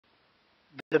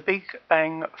The Big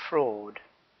Bang Fraud,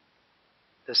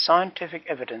 The Scientific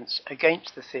Evidence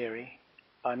Against the Theory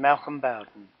by Malcolm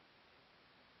Bowden.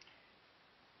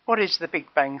 What is the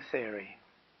Big Bang Theory?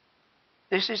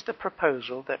 This is the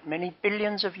proposal that many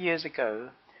billions of years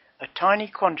ago, a tiny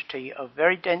quantity of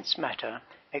very dense matter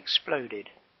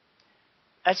exploded.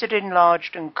 As it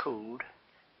enlarged and cooled,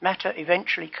 matter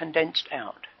eventually condensed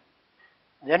out.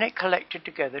 Then it collected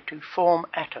together to form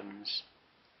atoms.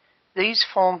 These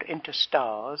formed into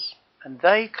stars, and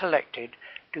they collected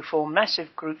to form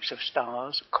massive groups of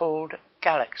stars called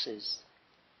galaxies.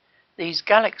 These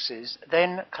galaxies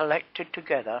then collected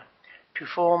together to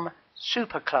form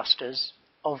superclusters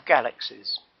of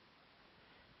galaxies.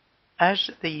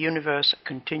 As the universe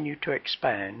continued to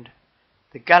expand,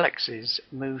 the galaxies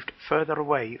moved further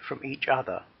away from each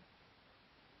other.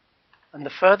 And the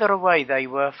further away they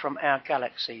were from our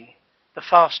galaxy, the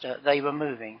faster they were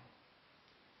moving.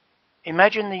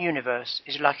 Imagine the universe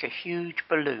is like a huge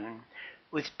balloon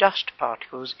with dust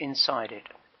particles inside it.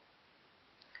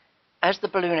 As the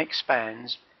balloon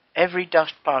expands, every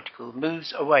dust particle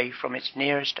moves away from its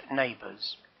nearest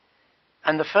neighbors,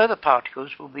 and the further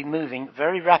particles will be moving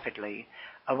very rapidly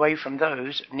away from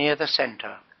those near the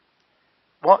center.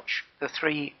 Watch the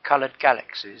three colored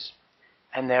galaxies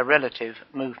and their relative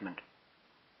movement.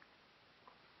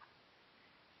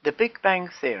 The Big Bang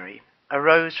Theory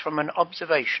arose from an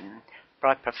observation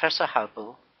by Professor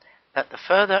Hubble that the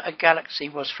further a galaxy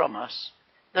was from us,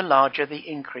 the larger the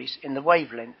increase in the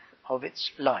wavelength of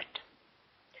its light.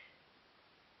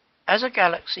 As a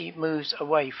galaxy moves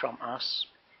away from us,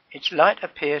 its light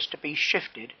appears to be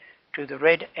shifted to the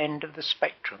red end of the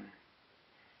spectrum.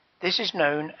 This is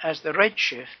known as the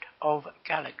redshift of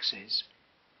galaxies.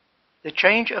 The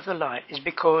change of the light is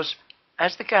because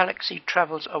as the galaxy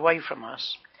travels away from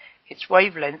us, its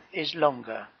wavelength is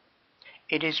longer.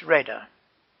 It is redder.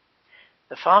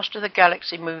 The faster the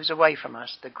galaxy moves away from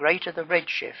us, the greater the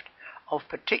redshift of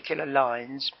particular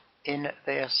lines in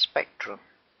their spectrum.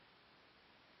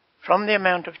 From the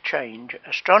amount of change,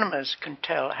 astronomers can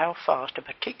tell how fast a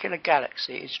particular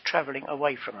galaxy is traveling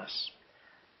away from us.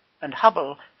 And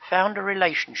Hubble found a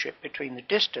relationship between the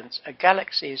distance a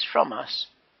galaxy is from us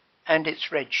and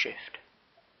its redshift.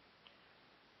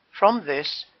 From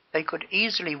this, they could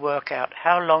easily work out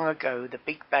how long ago the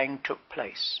Big Bang took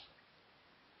place.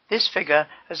 This figure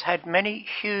has had many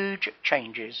huge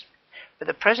changes, but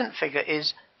the present figure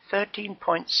is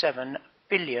 13.7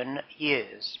 billion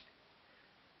years.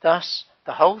 Thus,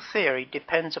 the whole theory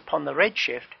depends upon the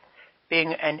redshift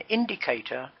being an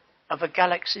indicator of a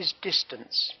galaxy's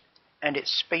distance and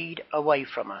its speed away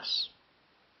from us.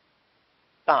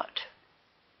 But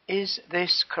is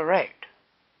this correct?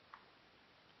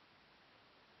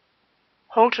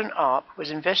 Halton Arp was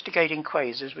investigating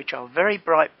quasars which are very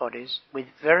bright bodies with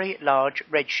very large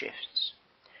redshifts,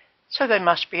 so they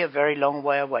must be a very long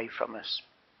way away from us.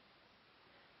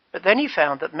 But then he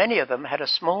found that many of them had a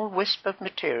small wisp of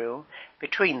material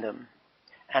between them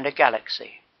and a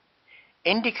galaxy,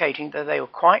 indicating that they were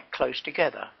quite close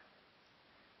together.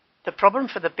 The problem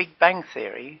for the Big Bang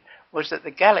Theory was that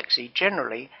the galaxy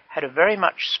generally had a very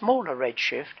much smaller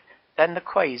redshift than the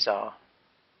quasar.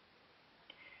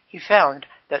 He found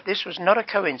that this was not a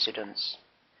coincidence.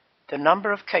 The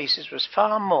number of cases was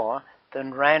far more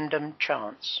than random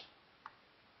chance.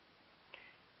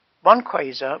 One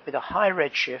quasar with a high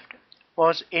redshift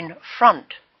was in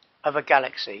front of a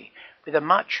galaxy with a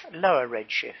much lower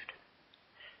redshift.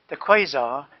 The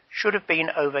quasar should have been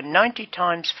over 90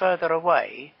 times further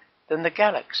away than the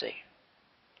galaxy.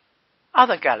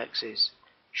 Other galaxies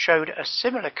showed a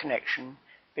similar connection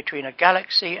between a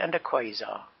galaxy and a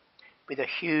quasar, with a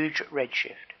huge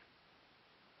redshift.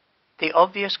 The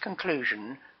obvious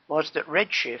conclusion was that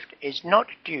redshift is not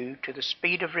due to the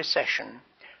speed of recession,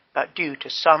 but due to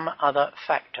some other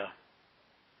factor.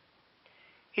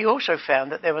 He also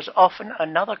found that there was often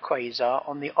another quasar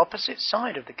on the opposite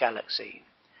side of the galaxy,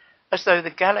 as though the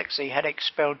galaxy had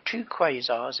expelled two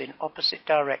quasars in opposite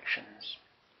directions.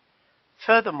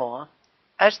 Furthermore,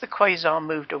 as the quasar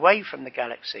moved away from the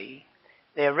galaxy,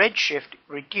 their redshift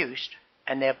reduced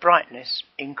and their brightness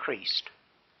increased.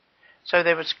 So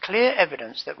there was clear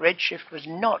evidence that redshift was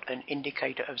not an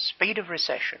indicator of speed of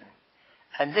recession,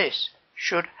 and this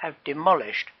should have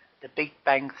demolished the Big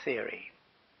Bang Theory.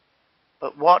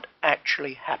 But what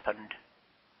actually happened?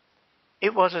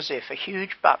 It was as if a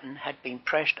huge button had been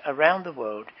pressed around the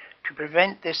world to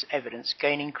prevent this evidence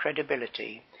gaining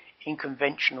credibility in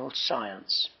conventional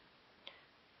science.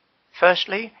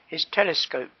 Firstly, his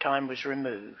telescope time was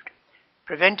removed,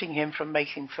 preventing him from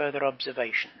making further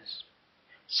observations.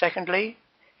 Secondly,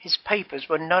 his papers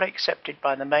were not accepted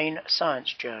by the main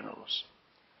science journals.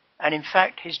 and in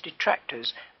fact his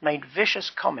detractors made vicious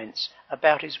comments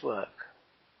about his work.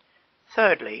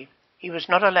 Thirdly, he was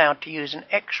not allowed to use an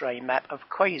X-ray map of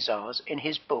quasars in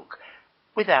his book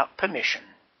without permission.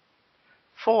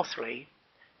 Fourthly,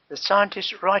 the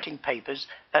scientist's writing papers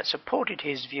that supported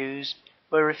his views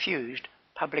were refused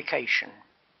publication.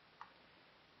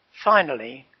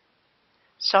 Finally,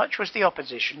 such was the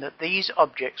opposition that these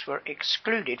objects were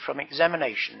excluded from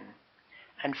examination,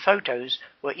 and photos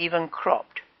were even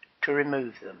cropped to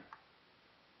remove them.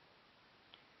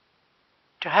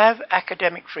 To have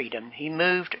academic freedom, he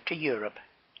moved to Europe,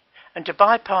 and to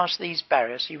bypass these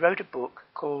barriers he wrote a book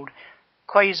called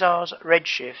Quasars,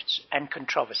 Redshifts and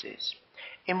Controversies,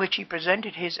 in which he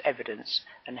presented his evidence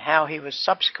and how he was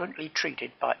subsequently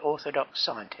treated by orthodox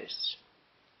scientists.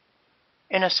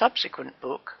 In a subsequent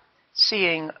book,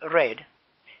 Seeing Red,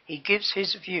 he gives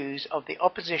his views of the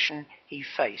opposition he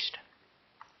faced.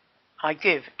 I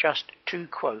give just 2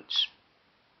 quotes.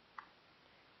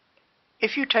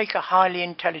 If you take a highly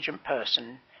intelligent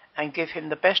person and give him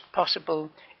the best possible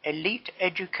elite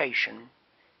education,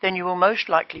 then you will most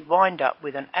likely wind up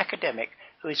with an academic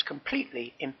who is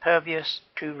completely impervious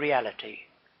to reality.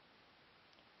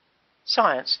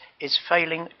 Science is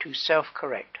failing to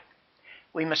self-correct.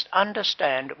 We must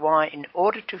understand why in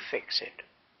order to fix it.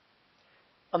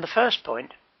 On the first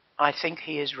point, I think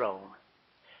he is wrong.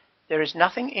 There is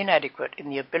nothing inadequate in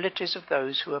the abilities of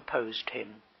those who opposed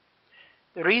him.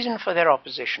 The reason for their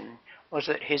opposition was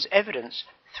that his evidence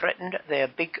threatened their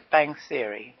Big Bang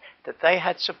theory that they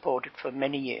had supported for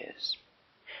many years.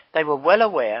 They were well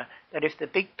aware that if the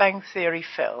Big Bang theory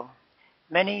fell,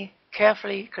 many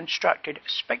carefully constructed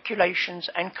speculations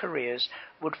and careers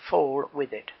would fall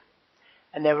with it.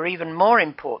 And there were even more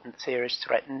important theories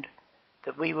threatened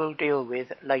that we will deal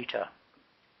with later.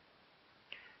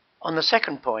 On the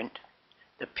second point,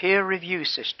 the peer review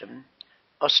system,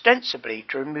 ostensibly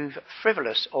to remove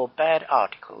frivolous or bad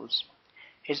articles,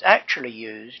 is actually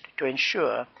used to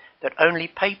ensure that only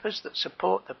papers that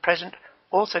support the present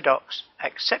orthodox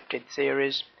accepted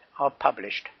theories are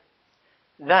published.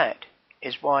 That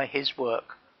is why his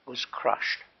work was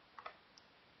crushed.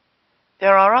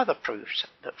 There are other proofs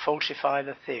that falsify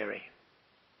the theory.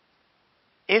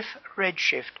 If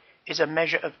redshift is a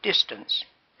measure of distance,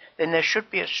 then there should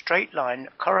be a straight line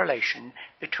correlation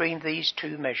between these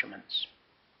 2 measurements.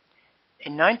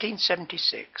 In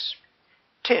 1976,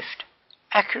 Tift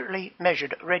accurately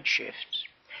measured redshifts,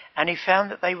 and he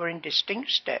found that they were in distinct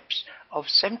steps of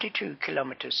 72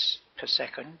 kilometers per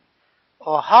second,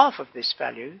 or half of this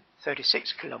value,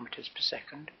 36 kilometers per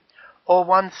second, or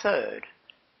 1/3,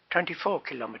 24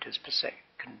 kilometers per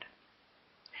second.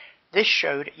 This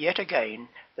showed yet again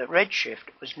that redshift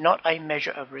was not a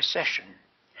measure of recession,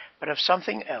 but of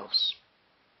something else.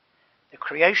 The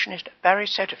creationist Barry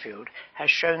Setterfield has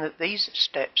shown that these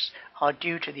steps are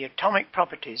due to the atomic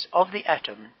properties of the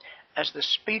atom as the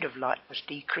speed of light was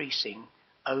decreasing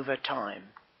over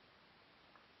time.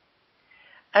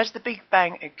 As the Big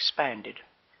Bang expanded,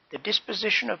 the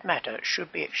disposition of matter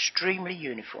should be extremely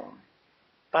uniform,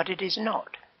 but it is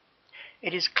not.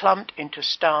 It is clumped into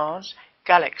stars,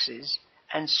 galaxies,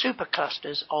 and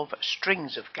superclusters of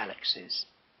strings of galaxies,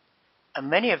 and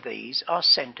many of these are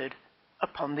centered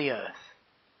upon the Earth.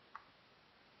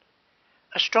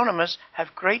 Astronomers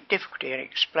have great difficulty in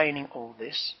explaining all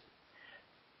this,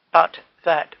 but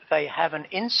that they have an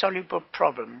insoluble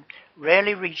problem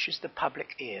rarely reaches the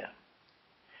public ear.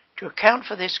 To account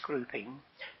for this grouping,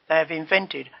 they have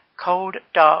invented cold,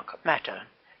 dark matter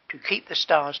to keep the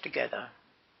stars together.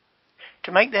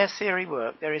 To make their theory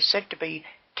work, there is said to be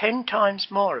 10 times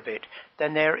more of it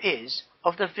than there is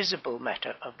of the visible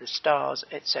matter of the stars,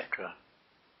 etc.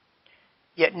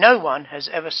 Yet no one has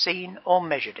ever seen or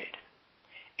measured it.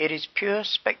 It is pure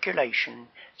speculation,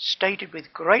 stated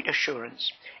with great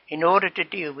assurance in order to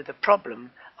deal with the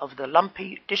problem of the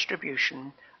lumpy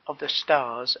distribution of the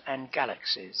stars and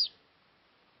galaxies.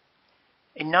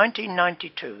 In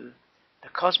 1992, the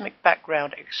Cosmic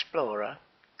Background Explorer,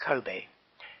 COBE,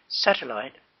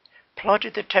 satellite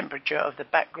plotted the temperature of the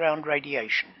background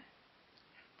radiation.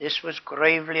 This was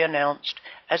gravely announced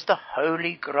as the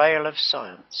holy grail of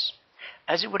science,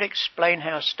 as it would explain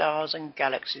how stars and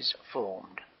galaxies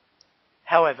formed.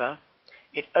 However,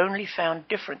 it only found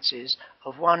differences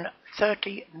of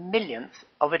 1/30,000,000th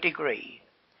of a degree,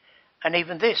 and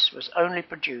even this was only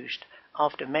produced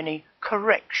after many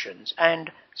corrections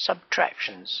and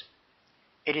subtractions.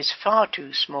 It is far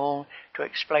too small to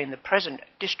explain the present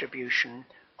distribution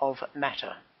of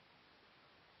matter.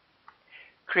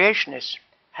 Creationists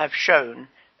have shown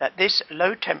that this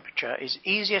low temperature is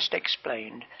easiest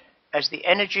explained as the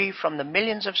energy from the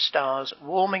millions of stars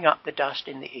warming up the dust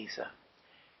in the ether.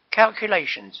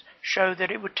 Calculations show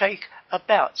that it would take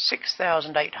about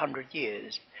 6,800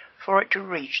 years for it to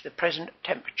reach the present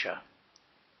temperature,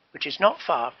 which is not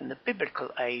far from the biblical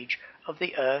age of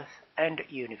the Earth and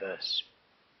universe.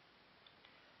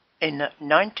 In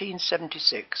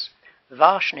 1976,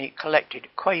 Varshni collected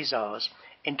quasars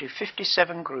into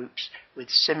 57 groups with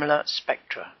similar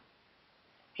spectra.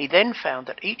 He then found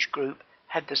that each group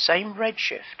had the same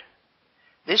redshift.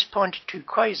 This pointed to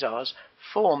quasars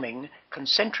forming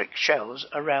concentric shells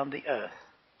around the Earth,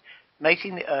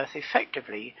 making the Earth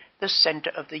effectively the center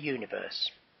of the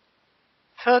universe.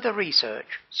 Further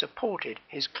research supported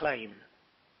his claim.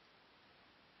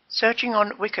 Searching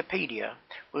on Wikipedia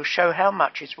will show how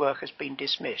much his work has been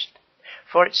dismissed,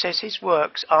 for it says his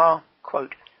works are,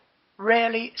 quote,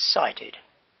 rarely cited.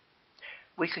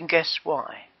 We can guess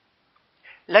why.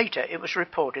 Later it was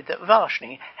reported that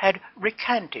Varshni had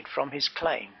recanted from his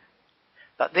claim,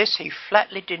 but this he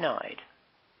flatly denied.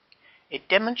 It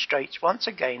demonstrates once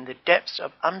again the depths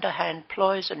of underhand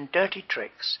ploys and dirty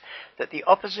tricks that the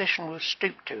opposition will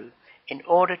stoop to in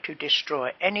order to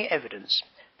destroy any evidence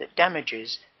that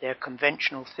damages their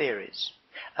conventional theories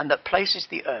and that places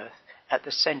the Earth at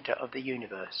the center of the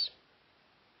universe.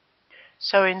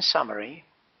 So in summary,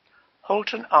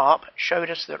 Holton Arp showed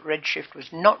us that redshift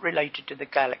was not related to the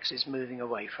galaxies moving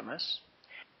away from us.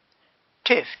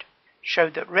 Tift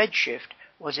showed that redshift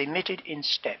was emitted in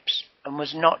steps and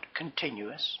was not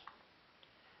continuous.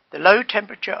 The low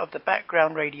temperature of the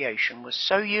background radiation was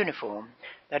so uniform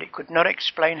that it could not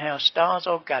explain how stars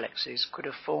or galaxies could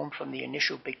have formed from the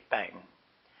initial Big Bang.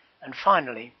 And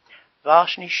finally,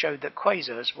 Varshni showed that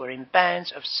quasars were in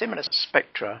bands of similar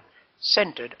spectra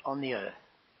centered on the Earth.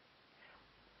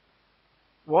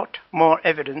 What more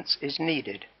evidence is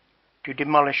needed to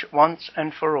demolish once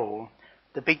and for all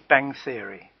the Big Bang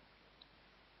theory?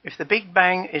 If the Big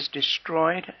Bang is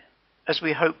destroyed, as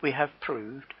we hope we have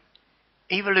proved,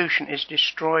 evolution is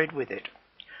destroyed with it,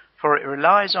 for it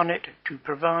relies on it to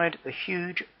provide the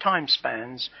huge time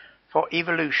spans for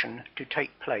evolution to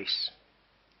take place.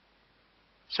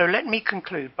 So let me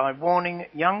conclude by warning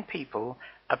young people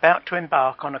about to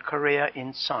embark on a career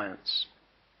in science,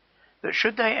 that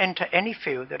should they enter any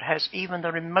field that has even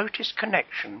the remotest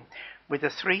connection with the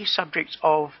three subjects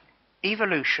of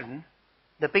evolution,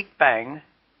 the Big Bang,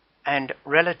 and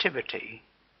relativity,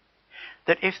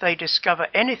 that if they discover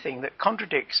anything that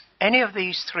contradicts any of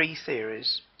these three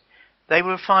theories, they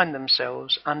will find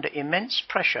themselves under immense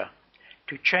pressure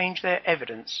to change their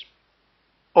evidence,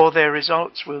 or their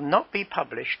results will not be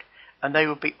published and they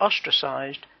will be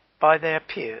ostracized by their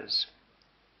peers,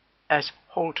 as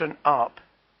Holton Arp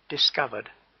discovered.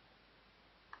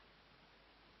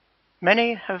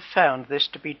 Many have found this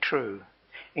to be true,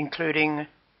 including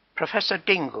Professor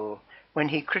Dingle when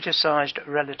he criticized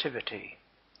relativity,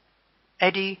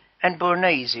 Eddy and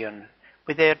Bournazian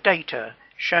with their data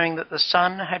showing that the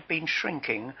sun had been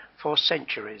shrinking for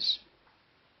centuries.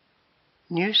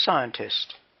 New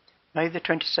Scientist, May the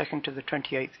 22nd to the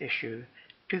 28th issue,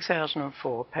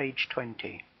 2004, page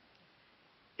 20.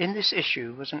 In this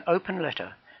issue was an open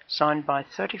letter signed by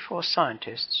 34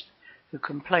 scientists who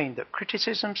complained that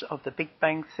criticisms of the Big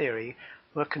Bang theory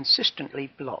were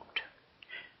consistently blocked.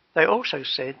 They also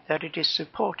said that it is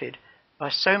supported by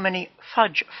so many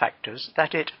fudge factors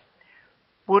that it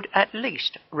would at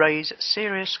least raise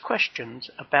serious questions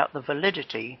about the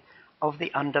validity of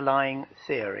the underlying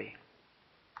theory.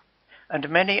 And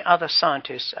many other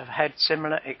scientists have had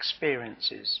similar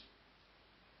experiences.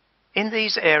 In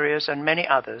these areas and many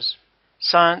others,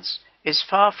 science is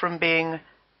far from being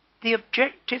the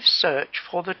objective search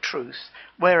for the truth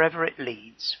wherever it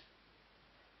leads,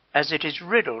 as it is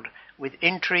riddled with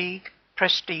intrigue,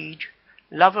 prestige,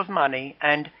 love of money,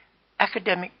 and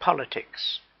academic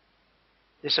politics.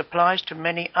 This applies to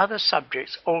many other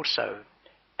subjects also,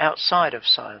 outside of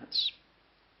science.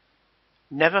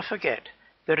 Never forget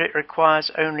that it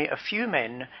requires only a few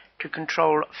men to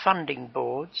control funding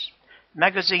boards,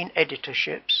 magazine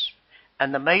editorships,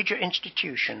 and the major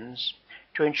institutions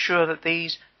to ensure that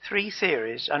these three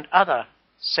theories and other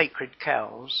sacred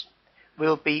cows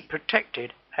will be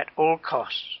protected at all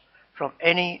costs from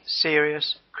any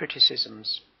serious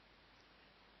criticisms.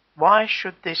 Why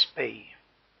should this be?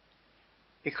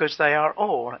 Because they are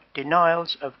all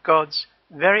denials of God's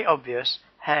very obvious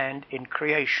hand in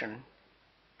creation,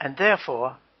 and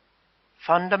therefore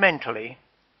fundamentally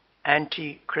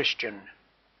anti-Christian.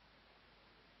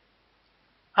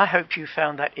 I hope you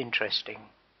found that interesting.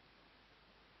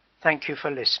 Thank you for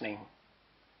listening.